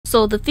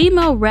So the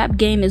female rap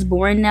game is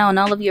boring now and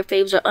all of your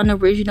faves are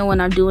unoriginal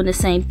and are doing the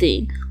same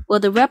thing.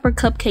 Well, the rapper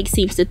Cupcakke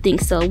seems to think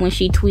so when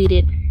she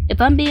tweeted, "If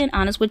I'm being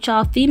honest with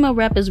y'all, female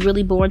rap is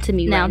really boring to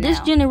me right now."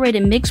 This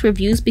generated mixed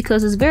reviews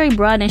because it's very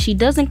broad and she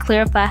doesn't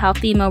clarify how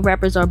female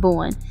rappers are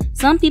born.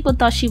 Some people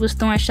thought she was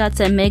throwing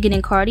shots at Megan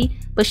and Cardi,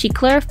 but she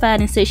clarified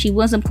and said she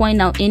wasn't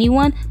pointing out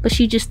anyone, but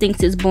she just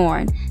thinks it's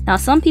boring. Now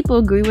some people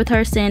agree with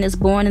her saying it's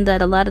boring and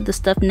that a lot of the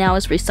stuff now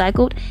is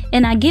recycled,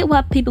 and I get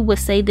why people would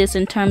say this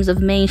in terms of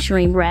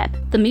mainstream rap.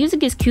 The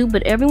music is cute,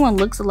 but everyone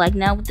looks alike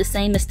now with the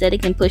same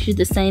aesthetic and pushes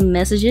the same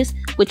messages,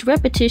 which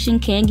repetition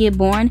can get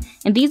boring,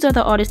 and these are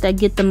the artists that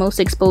get the most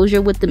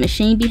exposure with the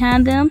machine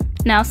behind them.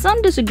 Now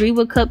some disagree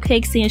with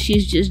Cupcakke, saying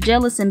she's just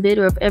jealous and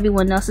bitter of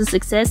everyone else's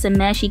success and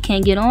mad she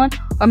can't get on,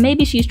 or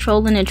maybe she's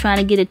trolling and trying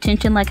to get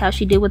attention like how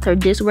she did with her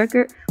diss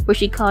record, where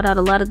she called out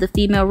a lot of the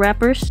female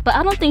rappers. But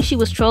I don't think she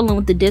was trolling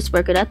with the diss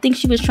record. I think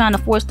she was trying to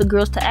force the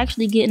girls to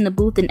actually get in the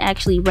booth and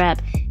actually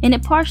rap, and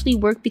it partially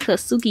worked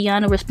because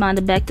Sukiyana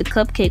responded back to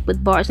Cupcakke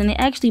with bars, and it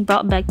actually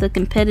brought back the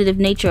competitive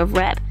nature of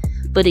rap.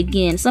 But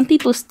again, some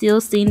people still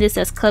see this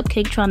as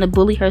Cupcakke trying to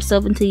bully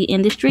herself into the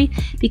industry,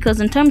 because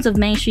in terms of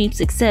mainstream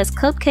success,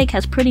 Cupcakke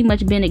has pretty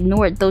much been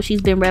ignored, though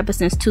she's been rapping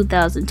since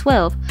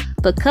 2012.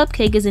 But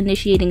Cupcakke is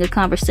initiating a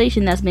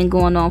conversation that's been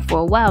going on for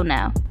a while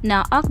now.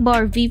 Now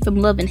Akbar V from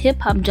Love and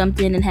Hip Hop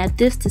jumped in and had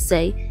this to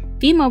say: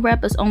 "Female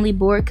rappers only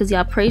bored cause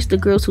y'all praise the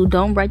girls who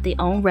don't write their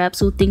own raps,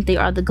 who think they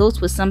are the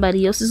ghosts with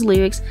somebody else's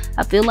lyrics.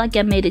 I feel like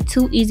y'all made it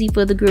too easy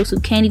for the girls who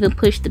can't even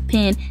push the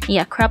pen, and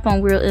y'all crap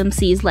on real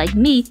MCs like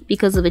me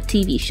because of a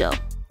TV show."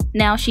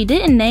 Now she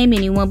didn't name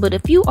anyone, but a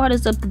few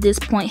artists up to this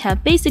point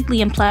have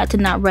basically implied to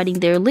not writing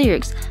their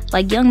lyrics.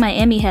 Like Young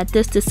Miami had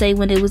this to say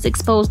when it was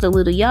exposed the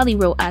Little Yachty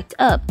wrote Act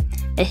Up: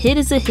 "A hit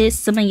is a hit,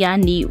 some of y'all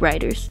need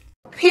writers."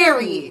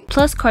 Period.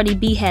 Plus Cardi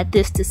B had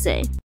this to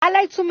say: "I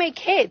like to make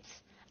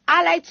hits.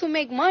 I like to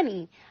make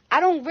money. I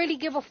don't really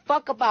give a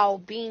fuck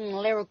about being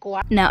lyrical."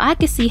 Now I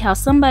can see how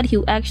somebody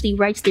who actually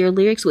writes their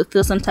lyrics would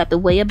feel some type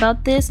of way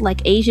about this.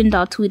 Like Asian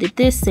Doll tweeted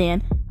this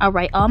saying, "I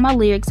write all my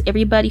lyrics.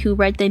 Everybody who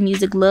write their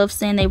music loves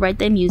saying they write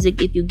their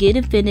music. If you get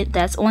offended,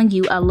 that's on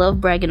you. I love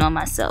bragging on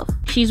myself."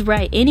 She's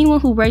right. Anyone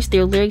who writes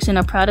their lyrics and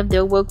are proud of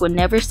their work will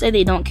never say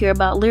they don't care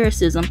about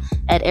lyricism.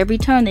 At every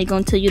turn they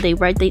gonna tell you they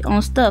write their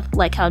own stuff,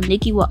 like how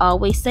Nicki will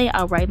always say,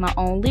 "I write my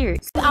own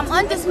lyrics." I'm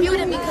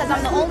undisputed because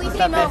I'm the only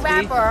female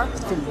rapper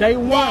from day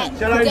one.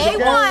 Day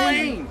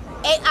one.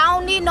 And I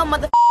don't need no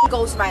motherfucking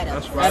ghostwriter.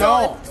 That's right. At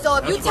all. So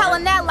if you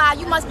telling that lie,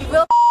 you must be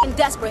real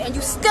desperate, and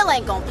you still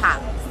ain't gonna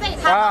pop.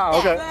 Wow,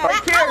 okay.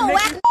 I'm a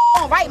whack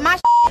gonna write my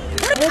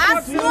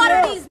I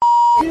slaughter these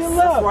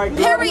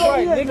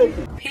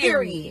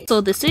Period. So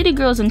the City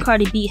Girls and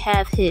Cardi B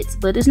have hits,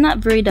 but it's not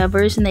very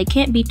diverse and they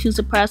can't be too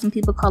surprised when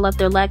people call out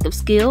their lack of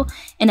skill.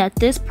 And at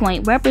this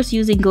point, rappers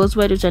using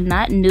ghostwriters are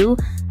not new.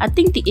 I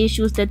think the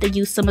issue is that they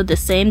use some of the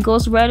same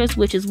ghostwriters,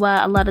 which is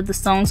why a lot of the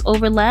songs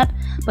overlap.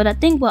 But I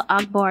think what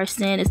Akbar is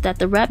saying is that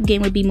the rap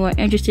game would be more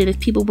interested if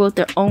people wrote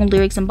their own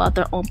lyrics and brought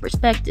their own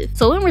perspective.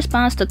 So in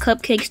response to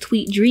Cupcakke's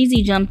tweet,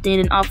 Dreezy jumped in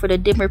and offered a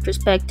different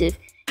perspective.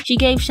 She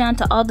gave shine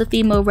to all the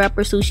female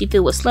rappers who she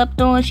feel was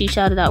slept on. She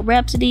shouted out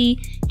Rhapsody,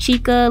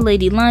 Chica,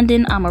 Lady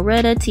London,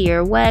 Amaretta,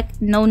 Tierra Whack,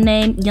 No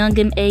Name, Young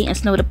M.A, and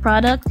Snow the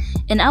Product.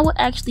 And I would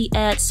actually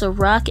add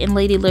Ciroc and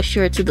Lady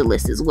LaSure to the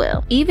list as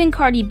well. Even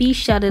Cardi B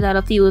shouted out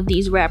a few of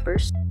these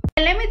rappers.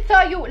 And let me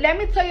tell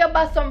you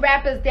about some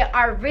rappers that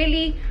are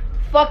really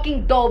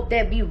fucking dope,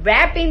 that be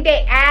rapping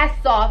their ass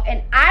off,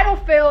 and I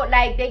don't feel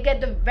like they get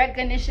the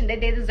recognition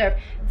that they deserve.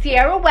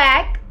 Tierra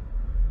Whack,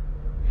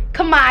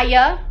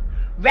 Kamaya,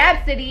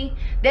 Rhapsody.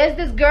 There's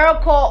this girl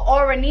called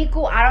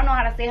Oraniku. I don't know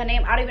how to say her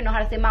name. I don't even know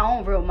how to say my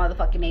own real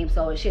motherfucking name,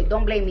 so shit,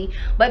 don't blame me.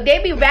 But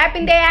they be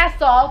rapping their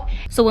ass off.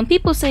 So when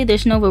people say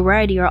there's no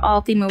variety or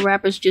all female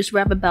rappers just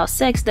rap about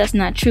sex, that's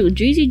not true.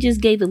 Dreezy just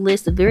gave a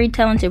list of very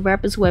talented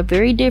rappers who are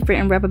very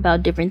different and rap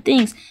about different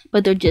things,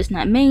 but they're just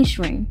not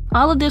mainstream.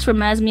 All of this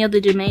reminds me of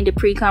the Jermaine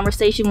Dupri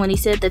conversation when he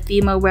said that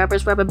female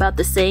rappers rap about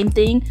the same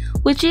thing,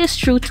 which is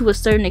true to a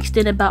certain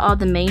extent about all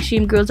the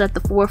mainstream girls at the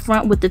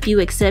forefront with a few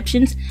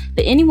exceptions,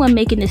 but anyone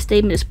making this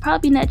statement is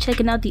probably not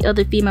checking out the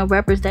other female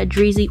rappers that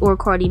Dreezy or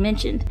Cardi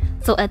mentioned.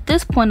 So at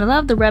this point, a lot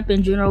of the rap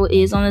in general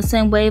is on the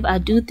same wave. I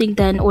do think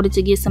that in order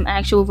to get some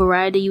actual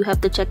variety, you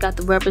have to check out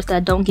the rappers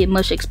that don't get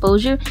much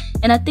exposure,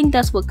 and I think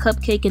that's what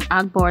Cupcakke and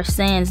Akbar are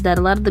saying, is that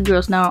a lot of the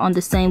girls now are on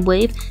the same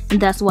wave, and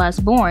that's why it's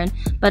boring.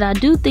 But I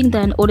do think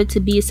that in order to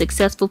be a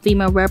successful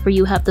female rapper,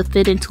 you have to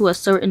fit into a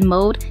certain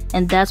mode,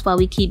 and that's why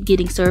we keep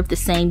getting served the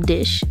same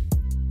dish.